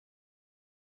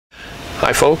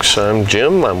Hi folks, I'm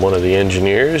Jim. I'm one of the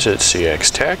engineers at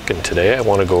CXtec, and today I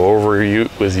want to go over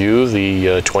with you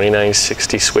the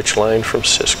 2960 switch line from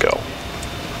Cisco.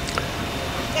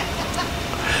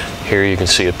 Here you can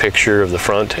see a picture of the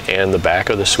front and the back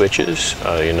of the switches.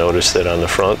 You notice that on the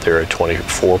front there are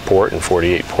 24 port and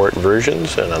 48 port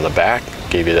versions, and on the back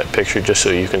gave you that picture just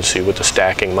so you can see what the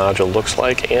stacking module looks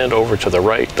like. And over to the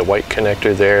right, the white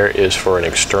connector there is for an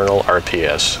external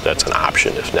RPS. That's an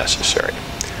option if necessary.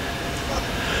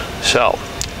 So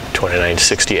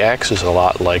 2960X is a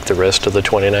lot like the rest of the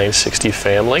 2960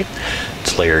 family.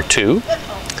 It's layer 2.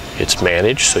 It's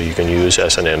managed, so you can use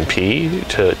SNMP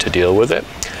to deal with it.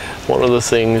 One of the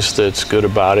things that's good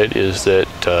about it is that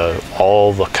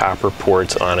all the copper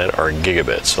ports on it are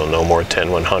gigabits, so no more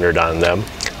 10100 on them.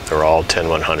 They're all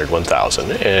 10100,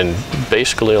 1000, and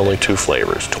basically only two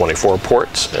flavors, 24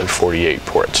 ports and 48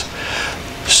 ports.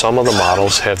 Some of the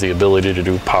models have the ability to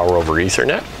do power over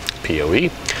Ethernet,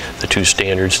 PoE. The two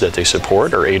standards that they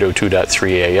support are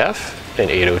 802.3AF and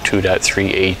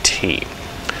 802.3AT.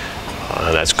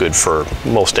 That's good for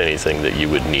most anything that you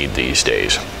would need these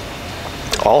days.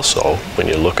 Also, when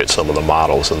you look at some of the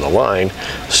models in the line,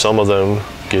 some of them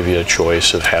give you a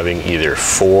choice of having either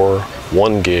 4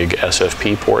 1 gig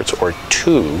SFP ports or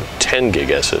 2 10 gig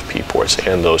SFP ports,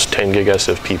 and those 10 gig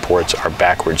SFP ports are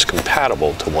backwards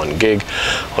compatible to 1 gig.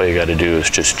 All you got to do is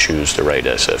just choose the right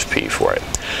SFP for it.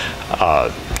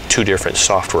 2 different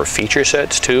software feature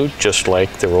sets too, just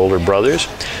like their older brothers.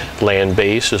 LAN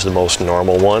base is the most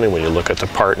normal one, and when you look at the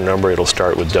part number, it'll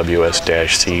start with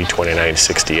WS-C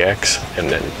 2960X and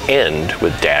then end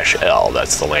with -L.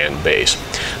 That's the LAN base.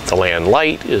 The LAN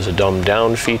Lite is a dumbed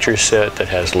down feature set that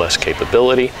has less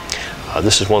capability.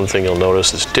 This is one thing you'll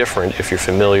notice is different if you're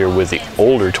familiar with the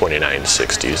older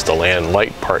 2960s. The LAN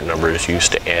Lite part numbers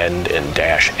used to end in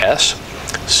 -S.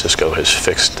 Cisco has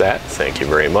fixed that, thank you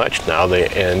very much. Now they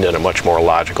end in a much more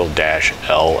logical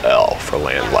 -LL for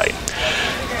LAN Lite.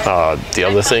 The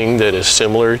other thing that is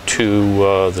similar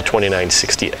to the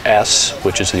 2960S,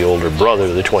 which is the older brother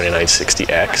of the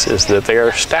 2960X, is that they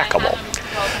are stackable.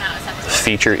 The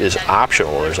feature is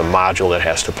optional. There's a module that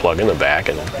has to plug in the back,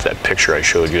 and that picture I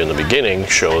showed you in the beginning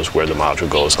shows where the module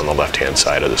goes on the left-hand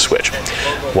side of the switch.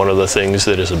 One of the things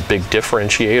that is a big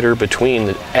differentiator between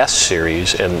the S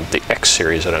series and the X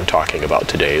series that I'm talking about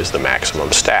today is the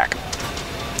maximum stack.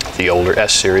 The older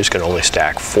S series can only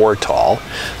stack 4 tall.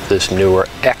 This newer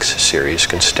X series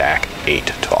can stack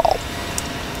 8 tall.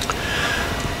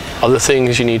 Other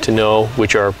things you need to know,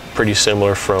 which are pretty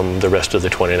similar from the rest of the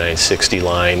 2960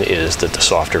 line, is that the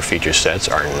software feature sets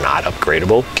are not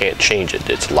upgradable. Can't change it.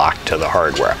 It's locked to the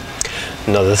hardware.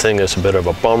 Another thing that's a bit of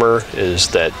a bummer is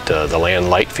that the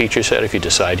LAN Lite feature set, if you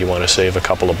decide you want to save a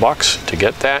couple of bucks to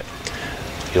get that,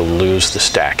 you'll lose the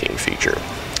stacking feature.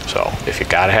 So if you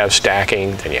got to have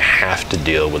stacking, then you have to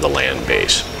deal with the LAN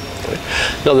base.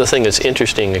 Another thing that's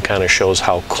interesting and kind of shows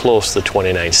how close the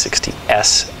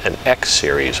 2960S and X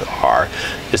series are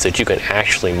is that you can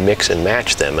actually mix and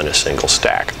match them in a single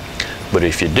stack. But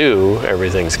if you do,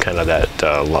 everything's kind of that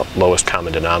lowest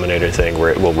common denominator thing where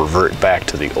it will revert back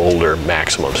to the older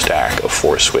maximum stack of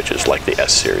 4 switches like the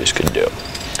S series could do.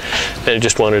 And I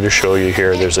just wanted to show you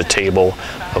here, there's a table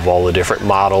of all the different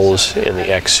models in the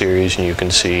X series, and you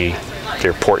can see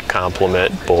their port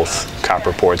complement, both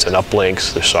copper ports and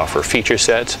uplinks, their software feature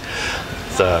sets.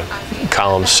 The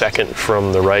column second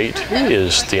from the right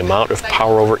is the amount of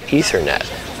power over Ethernet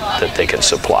that they can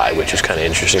supply, which is kind of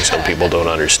interesting. Some people don't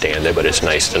understand it, but it's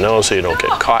nice to know so you don't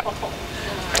get caught.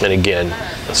 And again,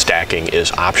 stacking is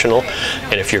optional,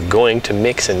 and if you're going to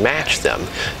mix and match them,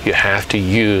 you have to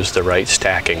use the right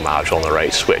stacking module on the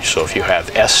right switch. So if you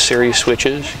have S series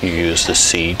switches, you use the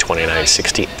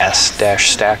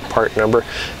C2960S-stack part number,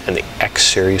 and the X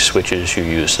series switches, you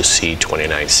use the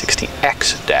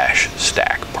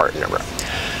C2960X-stack part number.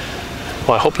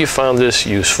 Well, I hope you found this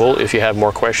useful. If you have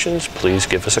more questions, please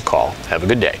give us a call. Have a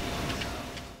good day.